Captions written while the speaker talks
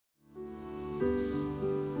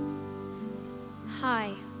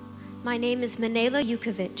Hi, my name is Manela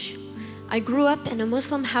Yukovic. I grew up in a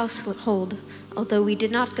Muslim household. Although we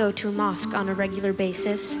did not go to a mosque on a regular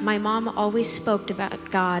basis, my mom always spoke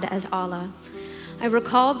about God as Allah. I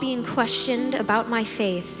recall being questioned about my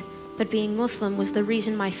faith, but being Muslim was the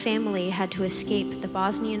reason my family had to escape the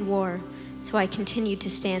Bosnian War, so I continued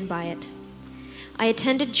to stand by it. I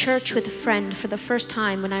attended church with a friend for the first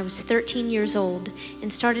time when I was 13 years old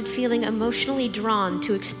and started feeling emotionally drawn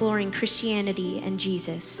to exploring Christianity and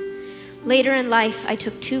Jesus. Later in life, I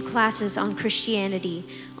took 2 classes on Christianity,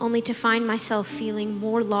 only to find myself feeling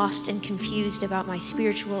more lost and confused about my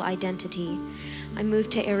spiritual identity. I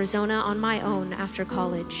moved to Arizona on my own after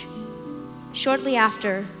college. Shortly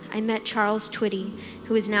after, I met Charles Twitty,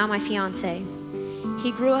 who is now my fiancé.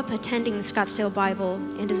 He grew up attending the Scottsdale Bible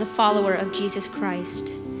and is a follower of Jesus Christ.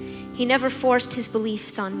 He never forced his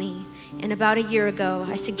beliefs on me, and about a year ago,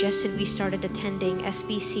 I suggested we started attending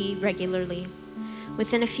SBC regularly.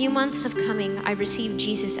 Within a few months of coming, I received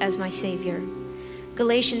Jesus as my Savior.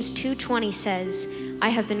 Galatians 2:20 says, "I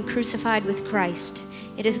have been crucified with Christ.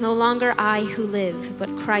 It is no longer I who live,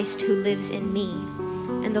 but Christ who lives in me.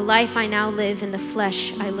 And the life I now live in the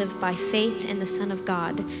flesh, I live by faith in the Son of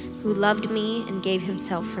God, who loved me and gave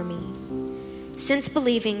himself for me." Since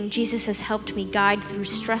believing, Jesus has helped me guide through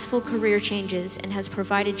stressful career changes and has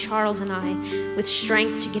provided Charles and I with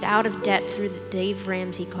strength to get out of debt through the Dave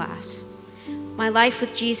Ramsey class. My life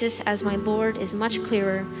with Jesus as my Lord is much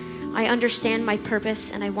clearer. I understand my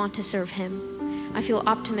purpose and I want to serve him. I feel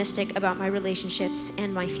optimistic about my relationships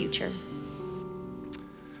and my future.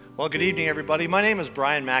 Well, good evening, everybody. My name is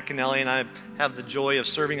Brian McAnally, and I have the joy of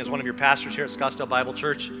serving as one of your pastors here at Scottsdale Bible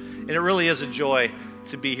Church. And it really is a joy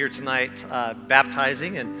to be here tonight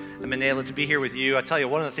baptizing and Manela, to be here with you. I tell you,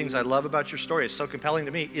 one of the things I love about your story, it's so compelling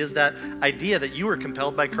to me, is that idea that you were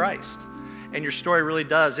compelled by Christ. And your story really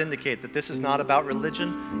does indicate that this is not about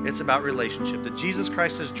religion, it's about relationship. That Jesus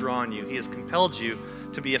Christ has drawn you, he has compelled you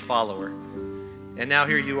to be a follower. And now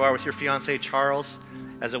here you are with your fiancé, Charles,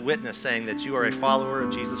 as a witness saying that you are a follower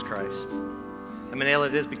of Jesus Christ. And Manela,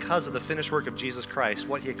 it is because of the finished work of Jesus Christ,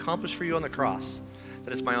 what he accomplished for you on the cross,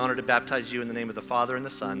 that it's my honor to baptize you in the name of the Father and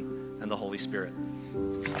the Son and the Holy Spirit.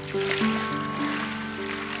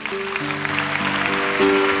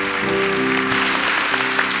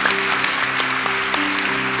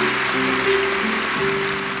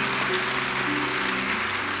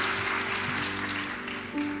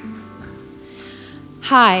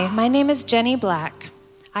 Hi, my name is Jenny Black.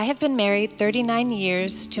 I have been married 39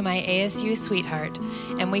 years to my ASU sweetheart,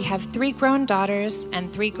 and we have 3 grown daughters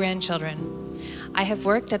and 3 grandchildren. I have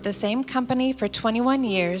worked at the same company for 21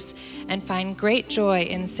 years and find great joy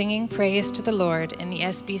in singing praise to the Lord in the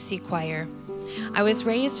SBC choir. I was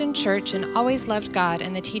raised in church and always loved God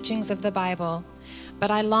and the teachings of the Bible,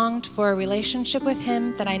 but I longed for a relationship with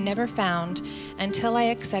him that I never found until I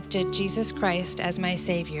accepted Jesus Christ as my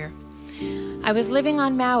Savior. I was living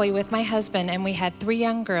on Maui with my husband, and we had 3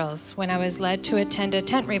 young girls when I was led to attend a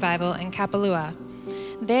tent revival in Kapalua.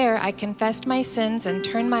 There, I confessed my sins and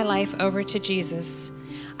turned my life over to Jesus.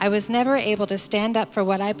 I was never able to stand up for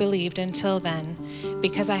what I believed until then,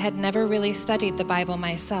 because I had never really studied the Bible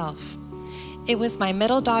myself. It was my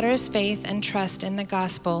middle daughter's faith and trust in the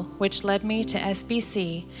gospel which led me to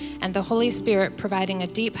SBC, and the Holy Spirit providing a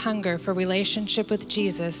deep hunger for relationship with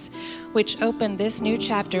Jesus, which opened this new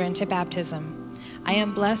chapter into baptism. I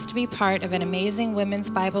am blessed to be part of an amazing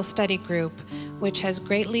women's Bible study group, which has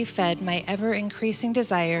greatly fed my ever-increasing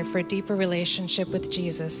desire for deeper relationship with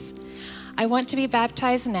Jesus. I want to be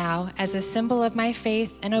baptized now as a symbol of my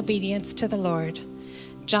faith and obedience to the Lord.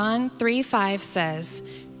 John 3:5 says,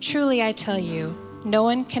 "Truly I tell you, no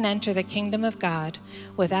one can enter the kingdom of God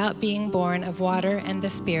without being born of water and the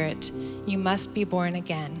Spirit. You must be born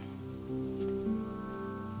again."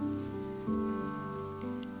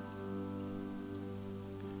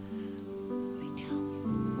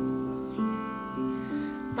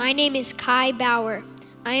 My name is Kai Bauer.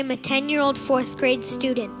 I am a 10-year-old 4th grade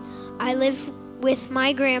student. I live with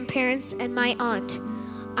my grandparents and my aunt.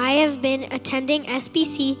 I have been attending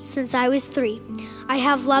SBC since I was 3. I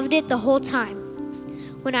have loved it the whole time.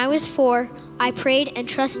 When I was 4, I prayed and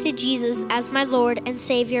trusted Jesus as my Lord and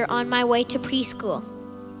Savior on my way to preschool.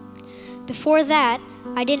 Before that,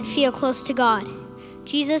 I didn't feel close to God.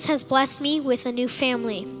 Jesus has blessed me with a new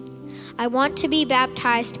family. I want to be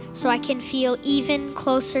baptized so I can feel even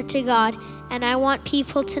closer to God, and I want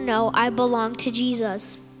people to know I belong to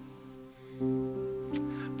Jesus.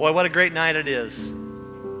 Boy, what a great night it is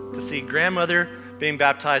to see grandmother being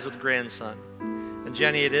baptized with grandson. And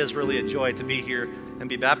Jenny, it is really a joy to be here and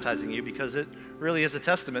be baptizing you, because it really is a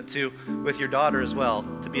testament to, with your daughter as well,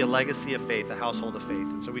 to be a legacy of faith, a household of faith.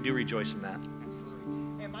 And so we do rejoice in that.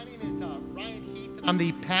 Absolutely. And my name is Ryan Heath. I'm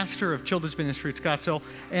the pastor of Children's Ministry at Scottsdale.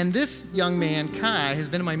 And this young man, Kai, has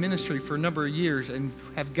been in my ministry for a number of years and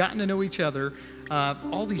have gotten to know each other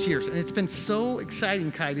all these years. And it's been so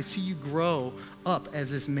exciting, Kai, to see you grow up as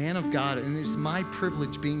this man of God. And it's my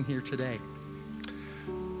privilege being here today.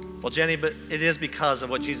 Well, Jenny, but it is because of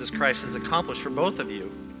what Jesus Christ has accomplished for both of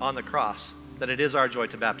you on the cross that it is our joy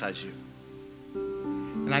to baptize you.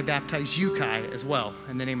 And I baptize you, Kai, as well,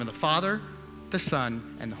 in the name of the Father, the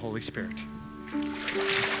Son, and the Holy Spirit.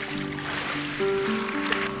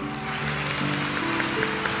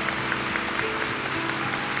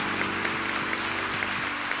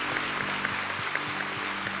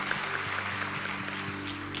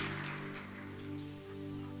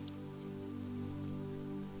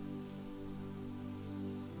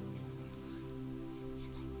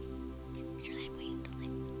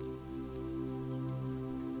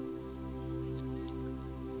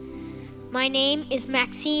 My name is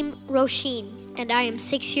Maxime Rochin, and I am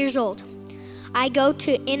 6 years old. I go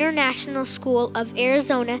to International School of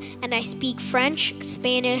Arizona, and I speak French,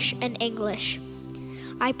 Spanish, and English.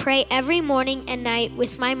 I pray every morning and night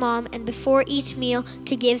with my mom and before each meal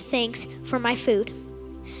to give thanks for my food.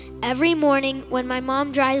 Every morning when my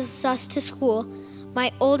mom drives us to school,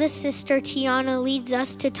 my oldest sister Tiana leads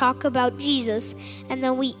us to talk about Jesus, and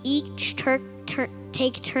then we each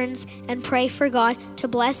take turns and pray for God to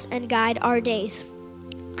bless and guide our days.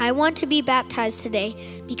 I want to be baptized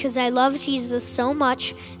today because I love Jesus so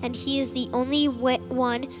much, and He is the only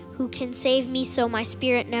one who can save me so my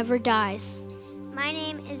spirit never dies. My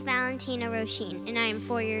name is Valentina Rochin, and I am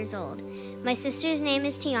 4 years old. My sister's name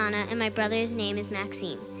is Tiana, and my brother's name is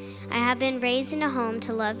Maxime. I have been raised in a home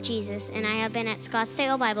to love Jesus, and I have been at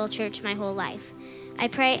Scottsdale Bible Church my whole life. I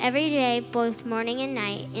pray every day, both morning and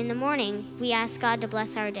night. In the morning, we ask God to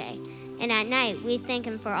bless our day, and at night, we thank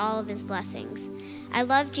Him for all of His blessings. I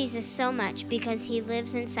love Jesus so much because He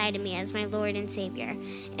lives inside of me as my Lord and Savior.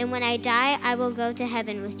 And when I die, I will go to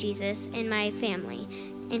heaven with Jesus and my family.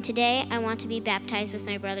 And today, I want to be baptized with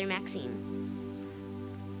my brother Maxime.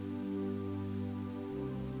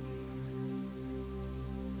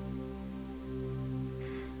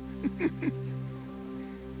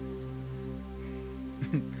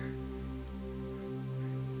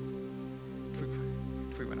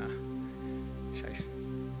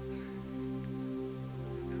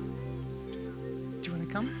 Do you want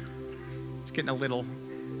to come? It's getting a little,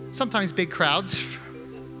 sometimes big crowds.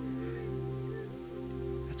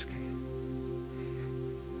 That's okay.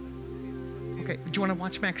 Okay, do you want to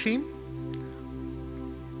watch Maxime?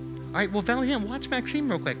 All right, well, Valentina, watch Maxime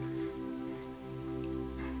real quick.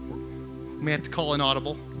 We may have to call an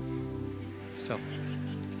audible. So,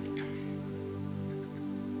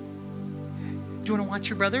 do you want to watch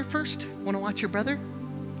your brother first? Want to watch your brother?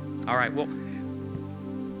 All right, well,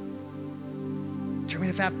 do you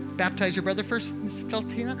want me to baptize your brother first, Miss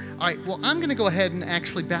Valentina? All right, well, I'm going to go ahead and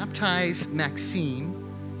actually baptize Maxime.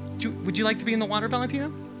 Would you like to be in the water, Valentina?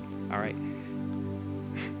 All right.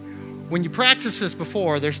 When you practice this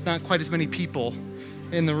before, there's not quite as many people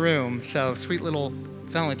in the room, so sweet little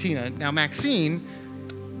Valentina. Now, Maxine,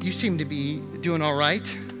 you seem to be doing all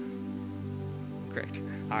right. Great.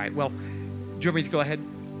 All right, well, do you want me to go ahead?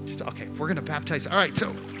 Okay, we're going to baptize. All right,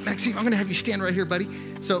 so, Maxime, I'm going to have you stand right here, buddy.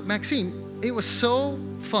 So, Maxime, it was so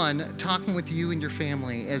fun talking with you and your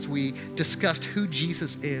family as we discussed who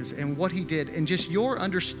Jesus is and what He did and just your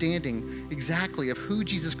understanding exactly of who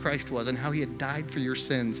Jesus Christ was and how He had died for your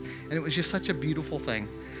sins. And it was just such a beautiful thing.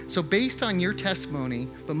 So based on your testimony,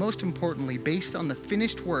 but most importantly, based on the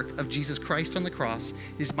finished work of Jesus Christ on the cross,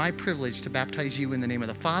 it is my privilege to baptize you in the name of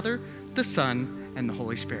the Father, the Son, and the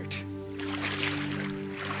Holy Spirit.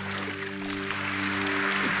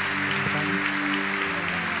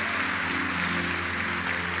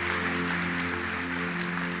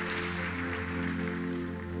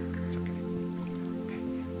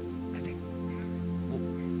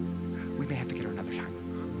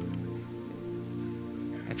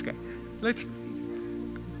 Let's. Do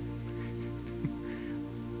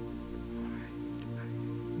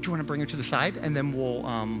you want to bring her to the side, and then we'll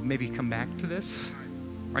maybe come back to this,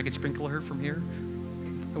 or I could sprinkle her from here.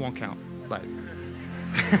 It won't count, but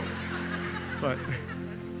but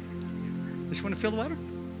just want to feel the water.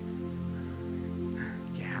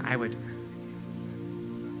 Yeah, I would.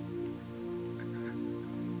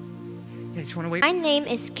 Yeah, just want to wait. My name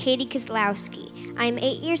is Katie Kozlowski. I'm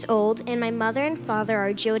 8 years old, and my mother and father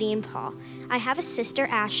are Jody and Paul. I have a sister,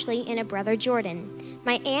 Ashley, and a brother, Jordan.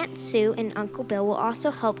 My Aunt Sue and Uncle Bill will also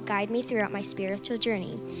help guide me throughout my spiritual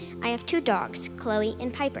journey. I have 2 dogs, Chloe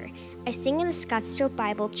and Piper. I sing in the Scottsdale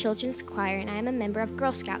Bible Children's Choir, and I am a member of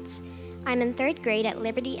Girl Scouts. I'm in 3rd grade at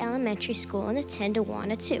Liberty Elementary School and attend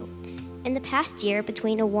Awana 2. In the past year,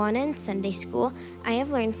 between Awana and Sunday School, I have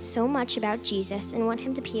learned so much about Jesus and want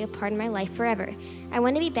him to be a part of my life forever. I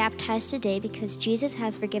want to be baptized today because Jesus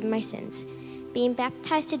has forgiven my sins. Being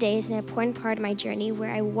baptized today is an important part of my journey where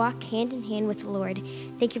I walk hand in hand with the Lord.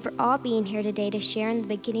 Thank you for all being here today to share in the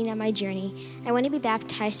beginning of my journey. I want to be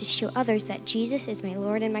baptized to show others that Jesus is my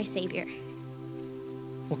Lord and my Savior.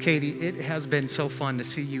 Well, Katie, it has been so fun to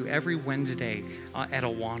see you every Wednesday at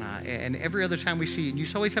Awana. And every other time we see you, and you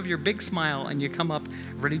always have your big smile and you come up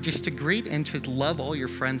ready just to greet and to love all your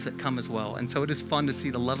friends that come as well. And so it is fun to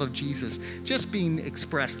see the love of Jesus just being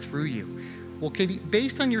expressed through you. Well, Katie,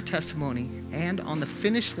 based on your testimony and on the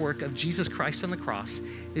finished work of Jesus Christ on the cross,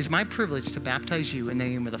 it is my privilege to baptize you in the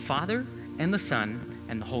name of the Father and the Son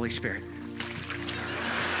and the Holy Spirit.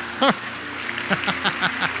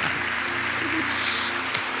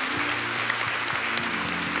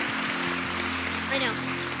 I know.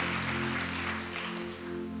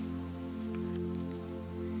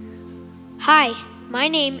 Hi, my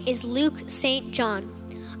name is Luke St. John.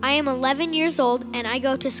 I am 11 years old and I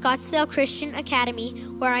go to Scottsdale Christian Academy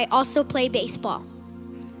where I also play baseball.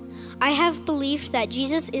 I have believed that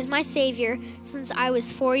Jesus is my Savior since I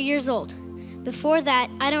was 4 years old. Before that,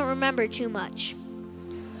 I don't remember too much.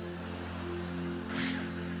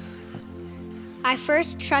 I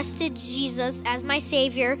first trusted Jesus as my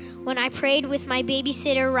Savior when I prayed with my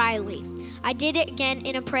babysitter Riley. I did it again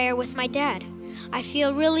in a prayer with my dad. I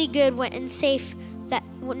feel really good and safe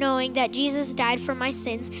knowing that Jesus died for my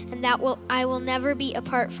sins and that I will never be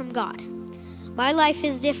apart from God. My life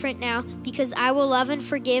is different now because I will love and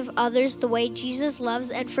forgive others the way Jesus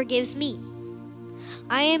loves and forgives me.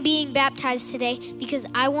 I am being baptized today because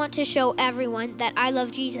I want to show everyone that I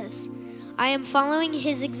love Jesus. I am following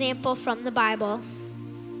his example from the Bible.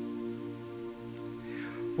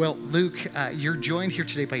 Well, Luke, you're joined here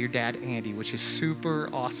today by your dad, Andy, which is super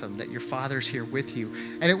awesome that your father's here with you.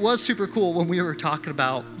 And it was super cool when we were talking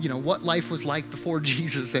about, what life was like before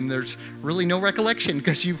Jesus, and there's really no recollection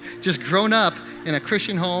because you've just grown up in a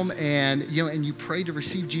Christian home and you prayed to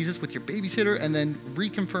receive Jesus with your babysitter and then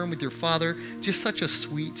reconfirm with your father. Just such a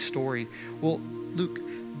sweet story. Well, Luke,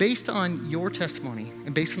 based on your testimony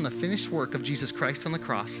and based on the finished work of Jesus Christ on the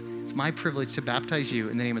cross, it's my privilege to baptize you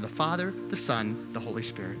in the name of the Father, the Son, the Holy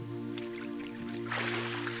Spirit.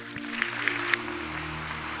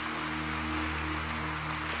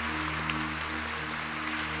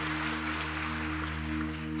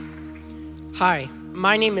 Hi,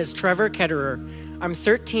 my name is Trevor Ketterer. I'm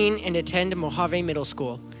 13 and attend Mojave Middle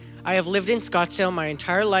School. I have lived in Scottsdale my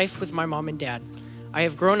entire life with my mom and dad. I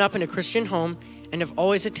have grown up in a Christian home and have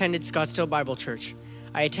always attended Scottsdale Bible Church.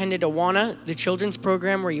 I attended Awana, the children's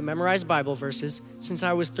program where you memorize Bible verses, since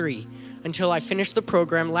I was 3, until I finished the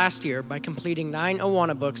program last year by completing 9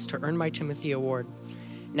 Awana books to earn my Timothy Award.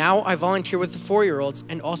 Now I volunteer with the 4-year-olds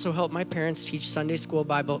and also help my parents teach Sunday school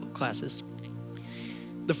Bible classes.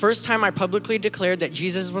 The first time I publicly declared that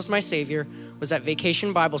Jesus was my Savior was at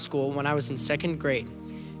Vacation Bible School when I was in 2nd grade.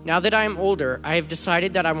 Now that I am older, I have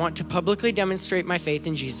decided that I want to publicly demonstrate my faith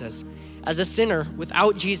in Jesus. As a sinner,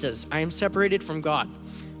 without Jesus, I am separated from God.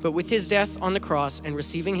 But with his death on the cross and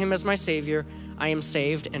receiving him as my Savior, I am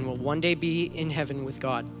saved and will one day be in heaven with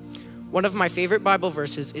God. One of my favorite Bible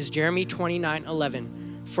verses is Jeremiah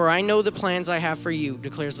 29:11. For I know the plans I have for you,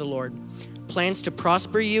 declares the Lord. Plans to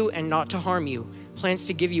prosper you and not to harm you. Plans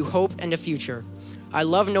to give you hope and a future. I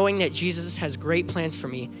love knowing that Jesus has great plans for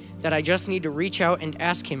me, that I just need to reach out and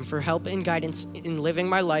ask him for help and guidance in living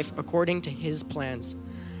my life according to his plans.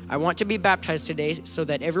 I want to be baptized today so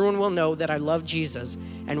that everyone will know that I love Jesus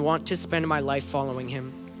and want to spend my life following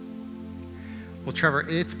him. Well, Trevor,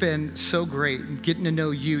 it's been so great getting to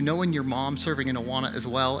know you, knowing your mom serving in Awana as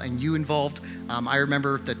well, and you involved. I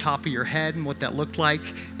remember the top of your head and what that looked like,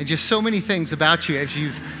 and just so many things about you as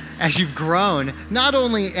you've grown, not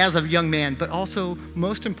only as a young man, but also,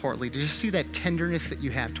 most importantly, to just see that tenderness that you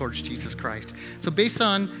have towards Jesus Christ. So based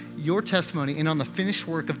on your testimony and on the finished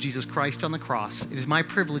work of Jesus Christ on the cross, it is my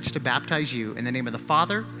privilege to baptize you in the name of the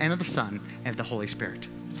Father, and of the Son, and of the Holy Spirit.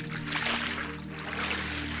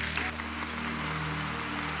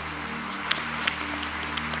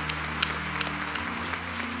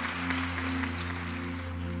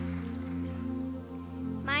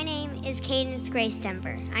 Is Cadence Grace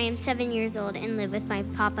Denver. I am 7 years old and live with my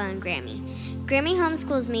papa and Grammy. Grammy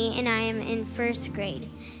homeschools me and I am in 1st grade.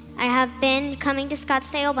 I have been coming to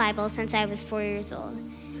Scottsdale Bible since I was 4 years old.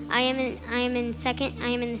 I am in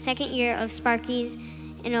the second year of Sparky's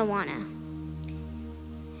in Awana.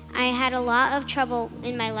 I had a lot of trouble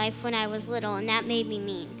in my life when I was little, and that made me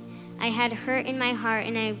mean. I had hurt in my heart,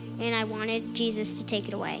 and I wanted Jesus to take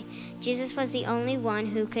it away. Jesus was the only one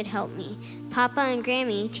who could help me. Papa and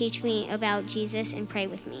Grammy teach me about Jesus and pray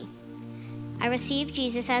with me. I received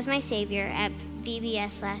Jesus as my Savior at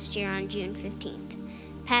VBS last year on June 15th.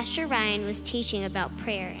 Pastor Ryan was teaching about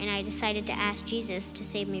prayer, and I decided to ask Jesus to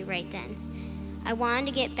save me right then. I wanted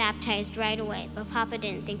to get baptized right away, but Papa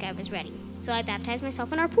didn't think I was ready, so I baptized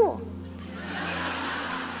myself in our pool.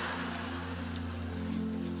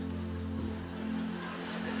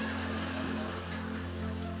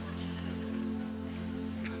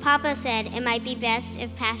 Papa said it might be best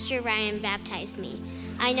if Pastor Ryan baptized me.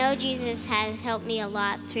 I know Jesus has helped me a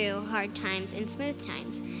lot through hard times and smooth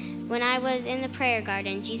times. When I was in the prayer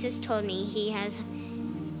garden, Jesus told me he has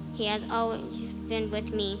always been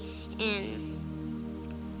with me and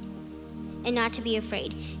not to be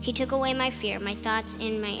afraid. He took away my fear. My thoughts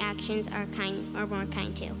and my actions are more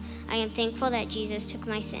kind too. I am thankful that Jesus took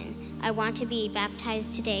my sin. I want to be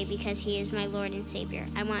baptized today because he is my Lord and Savior.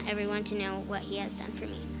 I want everyone to know what he has done for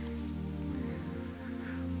me.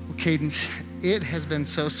 Well, Cadence, it has been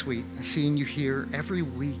so sweet seeing you here every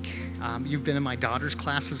week. You've been in my daughter's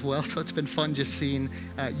class as well, so it's been fun just seeing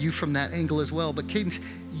you from that angle as well. But Cadence,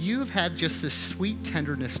 you've had just this sweet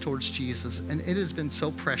tenderness towards Jesus, and it has been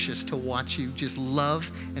so precious to watch you just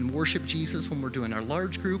love and worship Jesus when we're doing our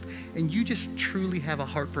large group, and you just truly have a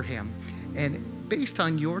heart for him. And based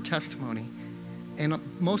on your testimony, and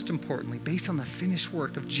most importantly, based on the finished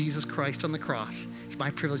work of Jesus Christ on the cross, it's my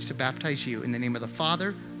privilege to baptize you in the name of the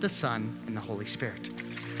Father, the Son, and the Holy Spirit.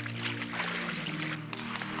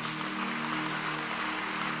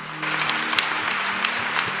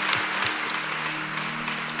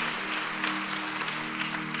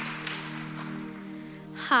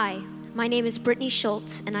 Hi, my name is Brittany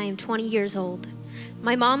Schultz, and I am 20 years old.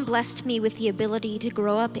 My mom blessed me with the ability to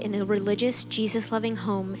grow up in a religious, Jesus-loving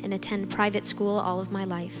home and attend private school all of my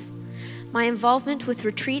life. My involvement with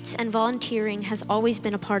retreats and volunteering has always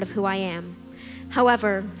been a part of who I am.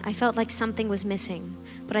 However, I felt like something was missing,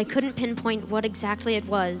 but I couldn't pinpoint what exactly it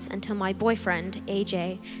was until my boyfriend,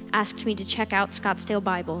 AJ, asked me to check out Scottsdale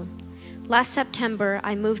Bible. Last September,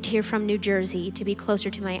 I moved here from New Jersey to be closer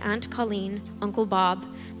to my Aunt Colleen, Uncle Bob,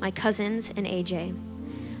 my cousins, and AJ.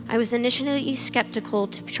 I was initially skeptical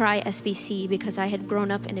to try SBC because I had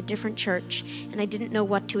grown up in a different church and I didn't know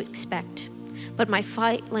what to expect. But my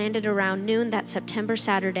flight landed around noon that September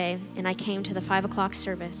Saturday, and I came to the 5 o'clock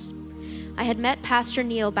service. I had met Pastor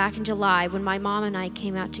Neil back in July when my mom and I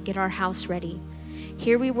came out to get our house ready.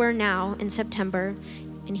 Here we were now in September,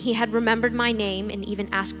 and he had remembered my name and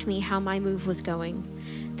even asked me how my move was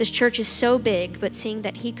going. This church is so big, but seeing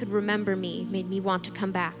that he could remember me made me want to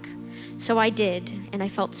come back. So I did, and I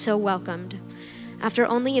felt so welcomed. After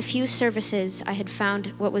only a few services, I had found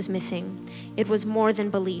what was missing. It was more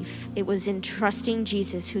than belief. It was in trusting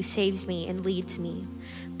Jesus who saves me and leads me.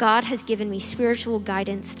 God has given me spiritual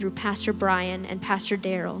guidance through Pastor Brian and Pastor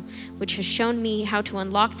Daryl, which has shown me how to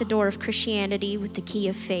unlock the door of Christianity with the key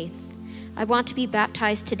of faith. I want to be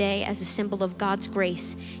baptized today as a symbol of God's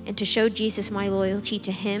grace and to show Jesus my loyalty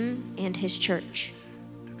to him and his church.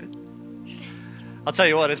 I'll tell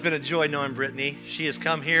you what, it's been a joy knowing Brittany. She has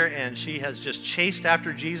come here and she has just chased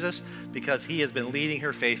after Jesus because he has been leading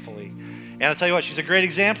her faithfully. And I'll tell you what, she's a great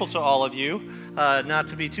example to all of you. Not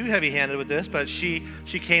to be too heavy-handed with this, but she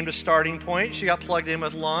came to Starting Point. She got plugged in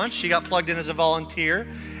with Launch. She got plugged in as a volunteer.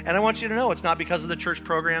 And I want you to know it's not because of the church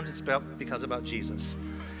programs, it's because about Jesus.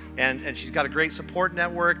 And she's got a great support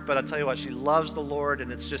network, but I'll tell you what, she loves the Lord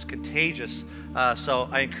and it's just contagious. So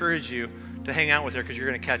I encourage you to hang out with her because you're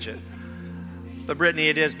going to catch it. But Brittany,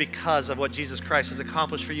 it is because of what Jesus Christ has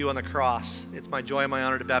accomplished for you on the cross. It's my joy and my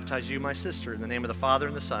honor to baptize you, my sister, in the name of the Father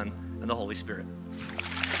and the Son and the Holy Spirit.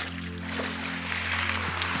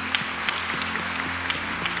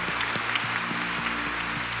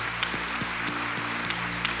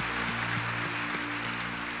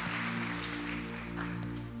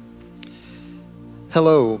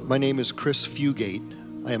 Hello, my name is Chris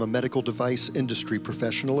Fugate. I am a medical device industry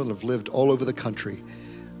professional and have lived all over the country.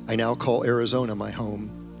 I now call Arizona my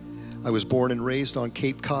home. I was born and raised on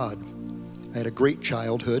Cape Cod. I had a great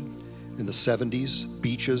childhood in the 70s,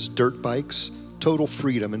 beaches, dirt bikes, total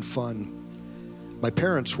freedom and fun. My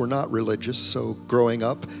parents were not religious, so growing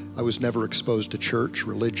up, I was never exposed to church,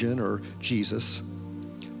 religion, or Jesus.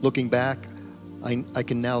 Looking back, I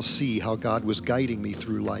can now see how God was guiding me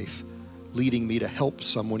through life, leading me to help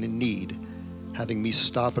someone in need, having me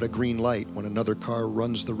stop at a green light when another car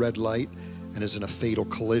runs the red light, and is in a fatal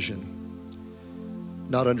collision.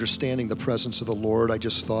 Not understanding the presence of the Lord, I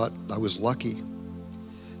just thought I was lucky.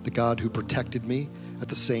 The God who protected me at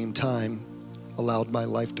the same time allowed my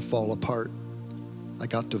life to fall apart. I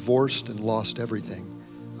got divorced and lost everything.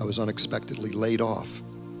 I was unexpectedly laid off.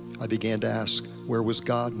 I began to ask, where was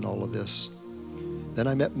God in all of this? Then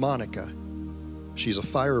I met Monica. She's a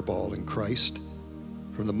fireball in Christ.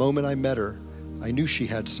 From the moment I met her, I knew she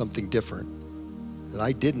had something different, that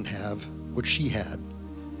I didn't have what she had.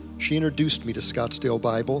 She introduced me to Scottsdale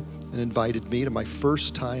Bible and invited me to my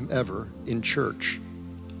first time ever in church.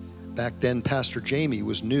 Back then, Pastor Jamie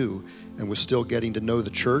was new and was still getting to know the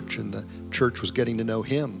church, and the church was getting to know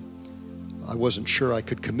him. I wasn't sure I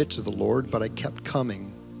could commit to the Lord, but I kept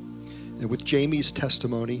coming. And with Jamie's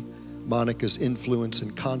testimony, Monica's influence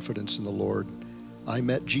and confidence in the Lord, I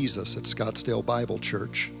met Jesus at Scottsdale Bible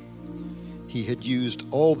Church. He had used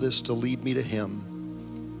all this to lead me to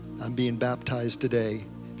him. I'm being baptized today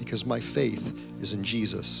because my faith is in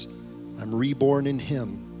Jesus. I'm reborn in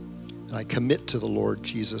him, and I commit to the Lord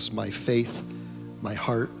Jesus my faith, my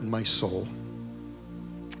heart, and my soul.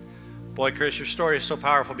 Boy, Chris, your story is so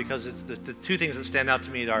powerful because it's the two things that stand out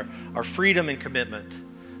to me are freedom and commitment.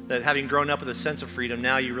 That having grown up with a sense of freedom,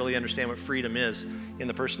 now you really understand what freedom is in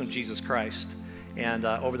the person of Jesus Christ. And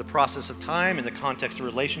over the process of time, in the context of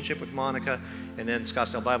relationship with Monica and then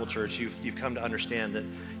Scottsdale Bible Church, you've come to understand that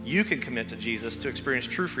you can commit to Jesus to experience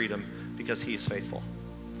true freedom because he is faithful.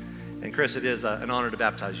 And Chris, it is an honor to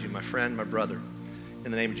baptize you, my friend, my brother,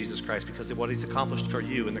 in the name of Jesus Christ, because of what he's accomplished for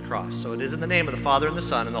you in the cross. So it is in the name of the Father and the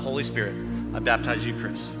Son and the Holy Spirit. I baptize you,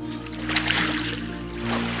 Chris.